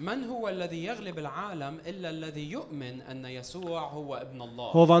որդին։ من هو الذي يغلب العالم إلا الذي يؤمن أن يسوع هو ابن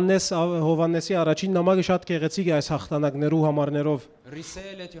الله. Հովաննեսի առաջին նամակը շատ գեղեցիկ է այս հաղթանակներու համարներով։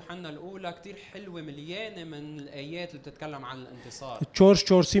 رسالة يوحنا الأولى كتير حلوة مليانة من الآيات اللي بتتكلم عن الانتصار.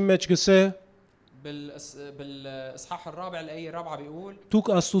 4:4-ի մեջ գսե بالإصحاح الرابع الآية الرابعة بيقول Դուք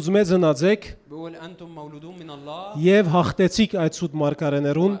Աստուծո ծնած بيقول أنتم مولودون من الله եւ հաղթեցիք այդ սուտ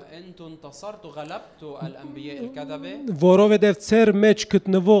մարգարեներուն, وأنتم انتصرتوا غلبتوا الأنبياء الكذبة որովհետեւ ծեր մեջ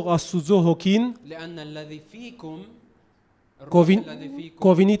գտնվող Աստուծո հոգին لأن الذي فيكم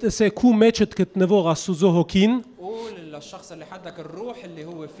Կովինիտ էսե քու մեջդ գտնվող Աստուծո հոգին قول للشخص اللي حدك الروح اللي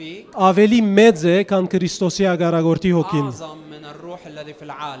هو فيك ավելի մեծ է, քան Քրիստոսի ագարագորտի հոգին։ أعظم من الروح الذي في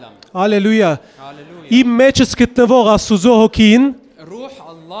العالم. Հալելույա։ هاليلويا. Իմ մեջս գտնվող Աստուծո հոգին روح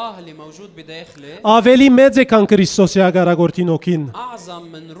الله اللي موجود بداخلي ավելի մեծ է, քան Քրիստոսի ագարագորտին հոգին։ أعظم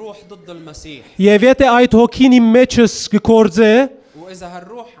من روح ضد المسيح. Եվ եթե այդ հոգին իմ մեջս գործե, وإذا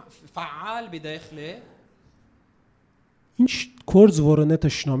هالروح فعال بداخلي ինչ կորձ որոնե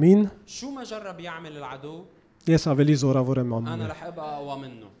տշնամին, شو ما جرب يعمل العدو ես ավելի զորավոր եմ أنا անում։ رح أبقى أقوى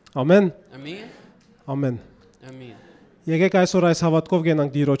منه. Ամեն, أمين ամեն։ أمين. Եկեք այսօր այս հավատքով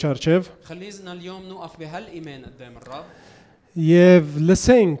գնանք Տիրոջ առջև خلينا اليوم نوقف بهالإيمان قدام الرب եւ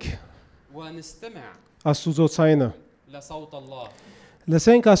լսենք ونستمع Աստուծո ցայնը։ لصوت الله.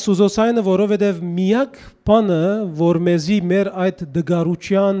 Լսենք Աստուծո ցայնը, որովհետեւ միակ բանը, որ մեզի մեր այդ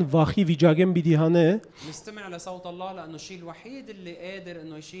դգարության վախի վիճակեն պիտի հանե, نستمع لصوت الله لأنه الشيء الوحيد اللي قادر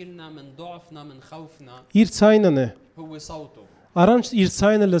إنه يشيلنا من ضعفنا من خوفنا իր ցայնն է։ هو صوته. Առանց իր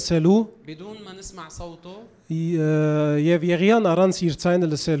ցայնը լսելու بدون ما نسمع صوته եւ Եղիան առանց իր ցայնը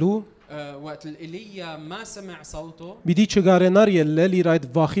լսելու وقت الإيليا ما سمع صوته պիտի չգարենար ելնել իր այդ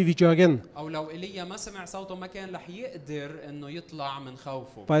վախի վիճակեն, أو لو إيليا ما سمع صوته ما كان رح يقدر إنه يطلع من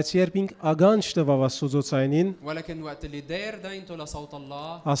خوفه. բայց երբ ինք ագանջ տվավ Աստուծո ցայնին, ولكن وقت اللي داير دينته لصوت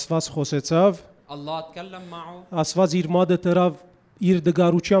الله Աստված խոսեցավ, الله تكلم معه Աստված իր մադը դրավ իր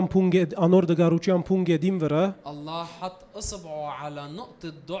դգարության փունգը, անոր դգարության փունգեդին վրա, الله حط إصبعه على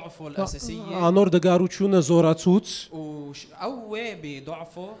نقطة ضعفه الأساسية անոր դգարությունը զորացուց, وقوى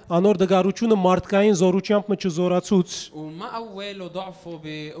بضعفه անոր դգարությունը մարդկային զորությամբ մը չզորացուց, وما قوى له ضعفه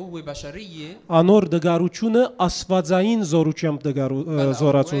بقوة بشرية անոր դգարությունը աստվածային զորությամբ بل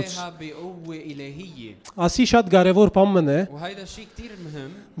զորացուց։ قواها بقوة إلهية. Ասի շատ կարևոր բան է, وهذا الشيء كتير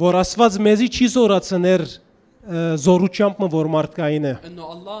مهم որ Աստված մեզի չի զորացներ զորությամբ մը որ մարդկային է։ إنه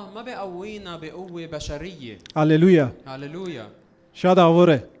الله ما بقوينا بقوة بشرية. Հալելույա։ هاليلويا. Շատ ավոր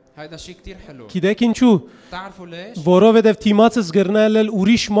է։ هذا الشيء كتير حلو. Գիտեք ինչու։ بتعرفوا ليش؟ Որովհետև թիմացս գրնալել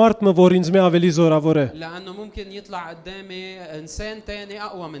ուրիշ մարդ մը որ ինձ մե ավելի զորավոր է։ لأنه ممكن يطلع قدامي إنسان تاني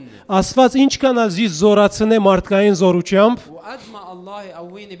أقوى مني. Աստված ինչքան ալզի զորացնե մարդկային զորությամբ, وقد ما الله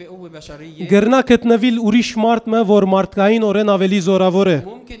يقويني بقوة بشرية գրնա գտնվիլ ուրիշ մարդ մը որ մարդկային օրեն ավելի զորավոր է։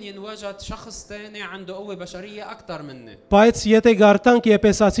 ممكن ينوجد شخص تاني عنده قوة بشرية أكثر مني. Բայց եթե գարտանք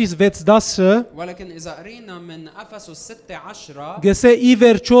Եփեսացիս 6:10-ը, ولكن إذا قرينا من أفسس 16 գսե ի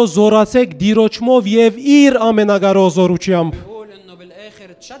վերջո զորացեք Դիրոջմով եւ իր ամենագարող զորությամբ։ بيقول إنه بالآخر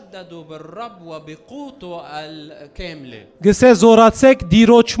تشددوا بالرب وبقوته الكاملة. Գսե զորացեք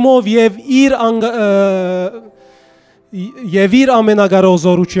Դիրոջմով եւ իր ամենագարող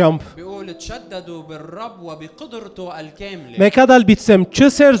զորությամբ։ بيقول تشددوا بالرب وبقدرته الكاملة. Մեկադալ բիցեմ,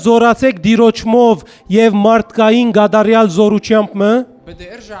 չսեր զորացեք Դիրոջմով եւ մարդկային գադարյալ զորությամբ մը,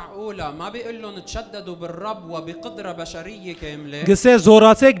 بدي ارجع اقولها ما بيقول لهم تشددوا بالرب وبقدرة بشرية كاملة. գսե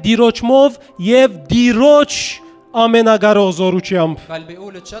զորացեք Դիրոջմով եւ Դիրոջ ամենագարող զորությամբ։ بل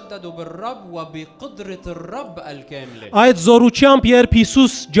بيقول تشددوا بالرب وبقدرة الرب الكاملة. Այդ զորությամբ երբ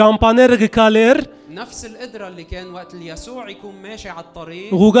Հիսուս ջամփաները գկալեր, نفس القدرة اللي كان وقت اللي يسوع يكون ماشي على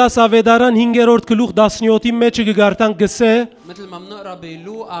الطريق Ղուգաս ավետարան 5-րդ գլուխ 17-ի մեջ գարտանք գսե, مثل ما بنقرا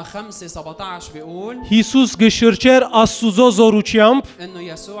بلوقا 5:17 بيقول Հիսուս գշրջեր Աստուծո զորությամբ انه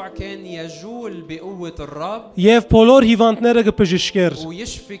يسوع كان يجول بقوة الرب եւ բոլոր հիվանդները գբժշկեր։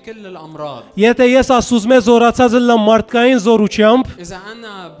 ويشفي كل الامراض. Եթե ես Աստուծո զորացած եմ մարդկային զորությամբ, اذا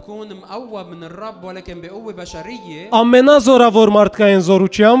انا بكون مقوى من الرب ولكن بقوة بشرية ամենազորավոր մարդկային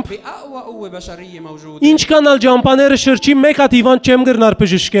զորությամբ, بأقوى قوة بشرية موجودة. ինչքան ալ ջամփաները շրջի մեկ հատ հիվանդ չեմ գրնար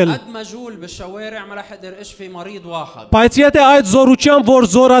բժշկել։ قد ما جول بالشوارع ما رح اقدر اشفي مريض واحد. Բայց եթե այդ զորությամբ որ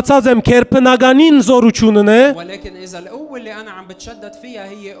զորացած եմ քերփնականին զորությունն է, ولكن اذا القوة اللي انا عم بتشدد فيها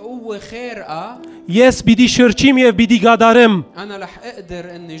هي قوة خارقة ես պիտի շրջիմ եւ պիտի գադարեմ, انا رح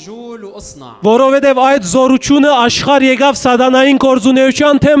اقدر اني جول واصنع. որովհետեւ այդ զորությունը աշխարհ եկավ սատանային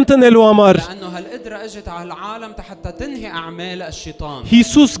կորզունեության թեմ տնելու համար։ لانه هالقدرة اجت على العالم حتى تنهي اعمال الشيطان.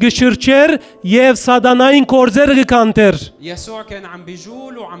 Հիսուս գշրջեր եւ եւ սատանային կորձերը կանտեր يسوع كان عم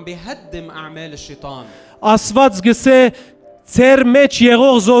بيجول وعم بيهدم أعمال الشيطان. Աստված գսե ձեր մեջ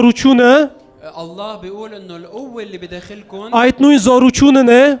եղող զորությունը الله بيقول انه القوة اللي بداخلكم այդ նույն զորությունն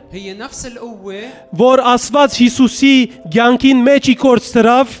է هي نفس القوة որ Աստված Հիսուսի ցանկին մեջ իկորց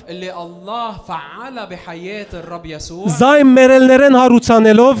դրավ اللي الله فعلها بحياة الرب يسوع զայն մերելներեն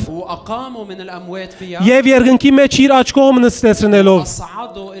հարուցանելով وأقاموا من الأموات فيها եւ երկնքի մեջ իր աչքով նստեցնելով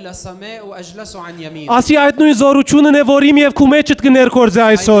وصعدوا إلى السماء وأجلسوا عن يمين. ասի այդ նույն զորությունն է որ իմ եւ քու մեջդ կներկորձե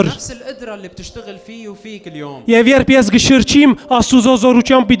այսօր نفس القدرة اللي بتشتغل فيه وفيك اليوم. եւ երբ ես գշրջիմ Աստուծո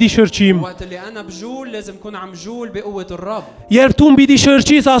զորությամբ պիտի շրջիմ وقت اللي أنا بجول لازم كون عم جول بقوة الرب. երբ դու պիտի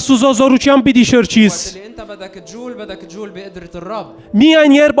շրջիս Աստուծո զորությամբ պիտի շրջիս وقت اللي أنت بدك تجول بقدرة الرب.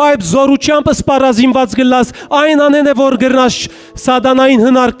 միայն երբ այդ զորությամբ սպառազինված գլաս այն անեն է որ գրնաս սատանային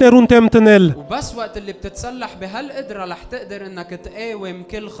հնարքներուն դեմ տնել وبس وقت اللي بتتسلح بهالقدرة رح تقدر إنك تقاوم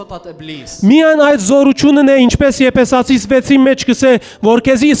كل خطط إبليس. միայն այդ զորությունն է ինչպես Եփեսացիս 6-ի մեջ կսե որ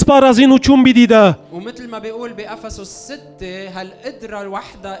քեզի սպառազինություն պիտի դա ومثل ما بيقول بأفسس 6 هالقدرة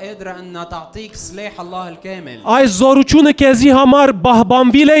الوحدة قادرة إنها تعطيك سلاح الله الكامل. այս զորությունը քեզի համար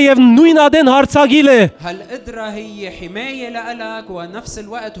բահբանվել է եւ նույն ադեն հարցագիլ է هالقدرة هي حماية لإلك ونفس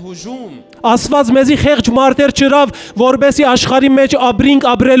الوقت هجوم. Աստված մեզի խեղճ մարդեր չրավ որբեսի աշխարհի մեջ ապրինք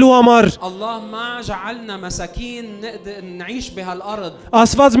ապրելու համար الله ما جعلنا مساكين نقدر نعيش بهالأرض.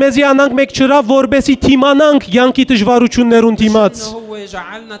 Աստված մեզի անանք մեկ չրավ որբեսի թիմանանք յանքի դժվարություններուն դիմաց إنه هو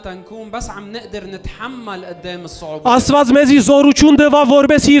جعلنا تنكون بس عم نقدر نتحمل قدام الصعوبات. Աստված մեզի զորություն տվա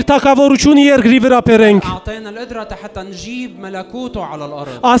որբեսի իր թակավորությունը երկրի վրա բերենք أعطينا القدرة حتى نجيب ملكوته على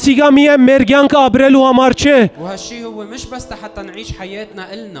الأرض. Ասիգա միայն մեր յանքը ապրելու համար չէ وهالشي هو مش بس حتى نعيش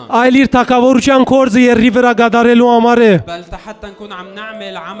حياتنا إلنا այլ իր թակավորության կորձը երկրի վրա գդարելու համար է بل حتى نكون عم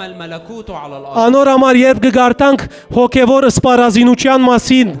نعمل عمل ملكوته على الأرض. Անոր համար երբ կգարտանք հոգևոր սպառազինության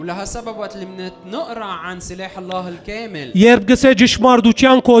մասին ولهالسبب وقت اللي بنقرا عن سلاح الله الكامل երբ գսե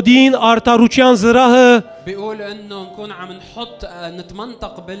ճշմարտության կոդին արտարության զրահը بيقول انه نكون عم نحط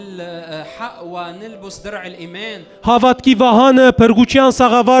نتمنطق بالحق ونلبس درع الايمان հավատքի վահանը փրկության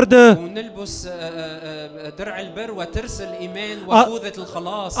սաղավարտը ونلبس درع البر وترس الايمان وخوذة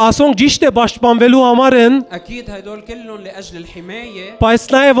الخلاص. ասոնք ճիշտ է պաշտպանվելու համար են اكيد هدول كلهم لاجل الحمايه բայց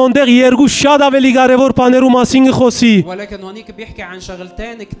նաև ոնդեղ երկու շատ ավելի կարևոր բաներու մասին կխոսի ولكن هونيك بيحكي عن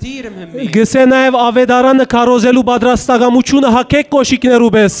شغلتين كتير مهمين. գսե նաև ավետարանը կարոզելու պատրաստակամությունը հակեք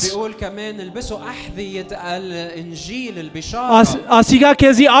կոշիկներու պես بيقول كمان البسوا احذيه الانجيل البشاره. ասիգա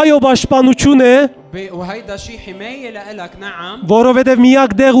քեզի այո պաշտպանություն է وهيدا شيء حمايه لإلك نعم որովհետև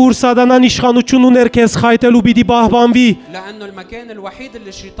միակ դեղ ուր սատանան իշխանություն ուներ քեզ խայտելու պիտի բահբանվի لانه المكان الوحيد اللي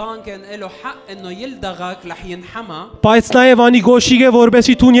الشيطان كان له حق انه يلدغك رح ينحمى. բայց նաև անի գոշիկ է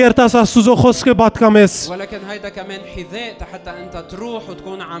որբեսի դու երտաս Աստուծո խոսքը պատկամես ولكن هيدا كمان حذاء حتى انت تروح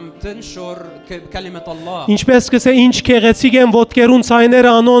وتكون عم تنشر كلمه الله. ինչպես կսե ինչ քեղեցիկ են ոտքերուն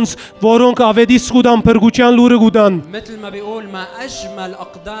ցայները անոնց որոնք ավետի սկուդան փրկության լուրը գուտան مثل ما بيقول ما اجمل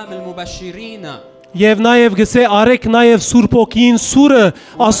اقدام المبشرين. եւ նաև գսե արեք նաև Սուրբ ոգին սուրը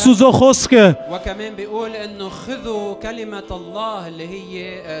Աստուծո խոսքը وكمان بيقول انه خذوا كلمه الله اللي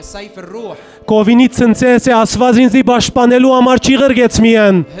هي سيف الروح. կովինի ցնցես է Աստված ինձի պաշտպանելու համար չի ղրգեց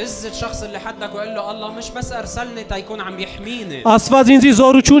միան هز الشخص اللي حدك وقال له الله مش بس ارسلني تيكون عم يحميني. Աստված ինձի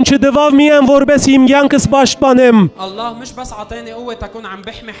զորություն չդվավ միան որբես իմ յանքս պաշտպանեմ الله مش بس عطاني قوه تكون عم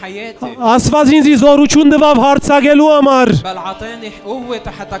بحمي حياتي Աստված ինձի զորություն դվավ հարցակելու համար بل عطاني قوه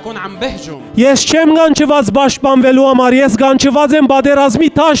حتى اكون عم بهجم. ես չեմ գանչված պաշտպանվելու համար ես գանչված եմ բادرազմի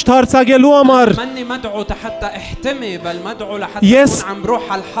տաշտ հարցակելու համար مني مدعو حتى احتمي بل مدعو لحتى Yes. اكون عم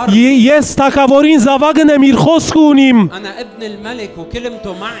بروح على الحرب. ես թակավորին զավակն եմ իր խոսքը ունիմ انا ابن الملك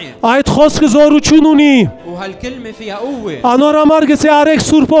وكلمته معي այդ խոսքը զորություն ունի وهالكلمه فيها قوه. անոր համար գսե արեք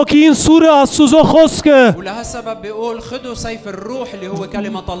Սուրբ ոգին սուրը Աստուծո խոսքը ولهالسبب بيقول خذوا سيف الروح اللي هو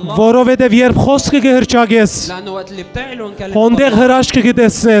كلمه الله. որովհետև երբ խոսքը կհրճագես لانه وقت اللي بتعلن كلمه հոնդեղ الله հրաշքը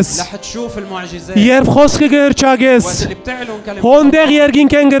կտեսնես رح تشوف المعجزات. երբ խոսքը կհրճագես وقت اللي بتعلن كلمه հոնդեղ الله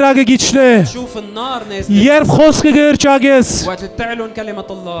երկինքեն գրագը գիչնե تشوف النار نازله. երբ խոսքը կհրճագես وقت اللي بتعلن كلمه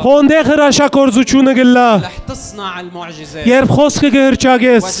الله հոնդեղ հրաշագործությունը գլա رح تصنع المعجزات. երբ խոսքը وقت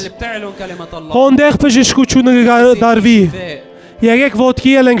կհրճագես اللي بتعلن كلمه الله հոնդեղ բժշկությունը կդարվի شفاء. եկեք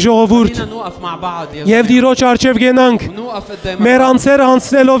ոտքի ելենք ժողովուրդ خلينا نوقف مع بعض يا եւ جماعة. դիրոջ արչեւ գենանք ونوقف قدام մեր الله անձերը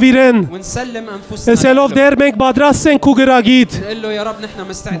հանցնելով իրեն ونسلم انفسنا ասելով له. դեր մենք պատրաստ ենք ու գրագիտ نقول له يا رب نحن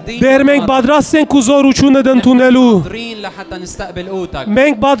مستعدين դեր մենք պատրաստ ենք ու զորությունը դընդունելու حاضرين لحتى نستقبل قوتك.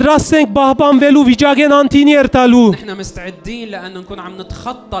 մենք պատրաստ ենք բահբանվելու վիճակեն անտին երթալու نحن مستعدين لانه نكون عم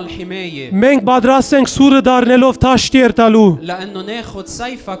نتخطى الحمايه. մենք պատրաստ ենք սուրը դառնելով թաշտ երթալու لانه ناخذ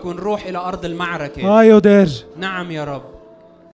سيفك ونروح الى ارض المعركه. այո դեր نعم يا رب.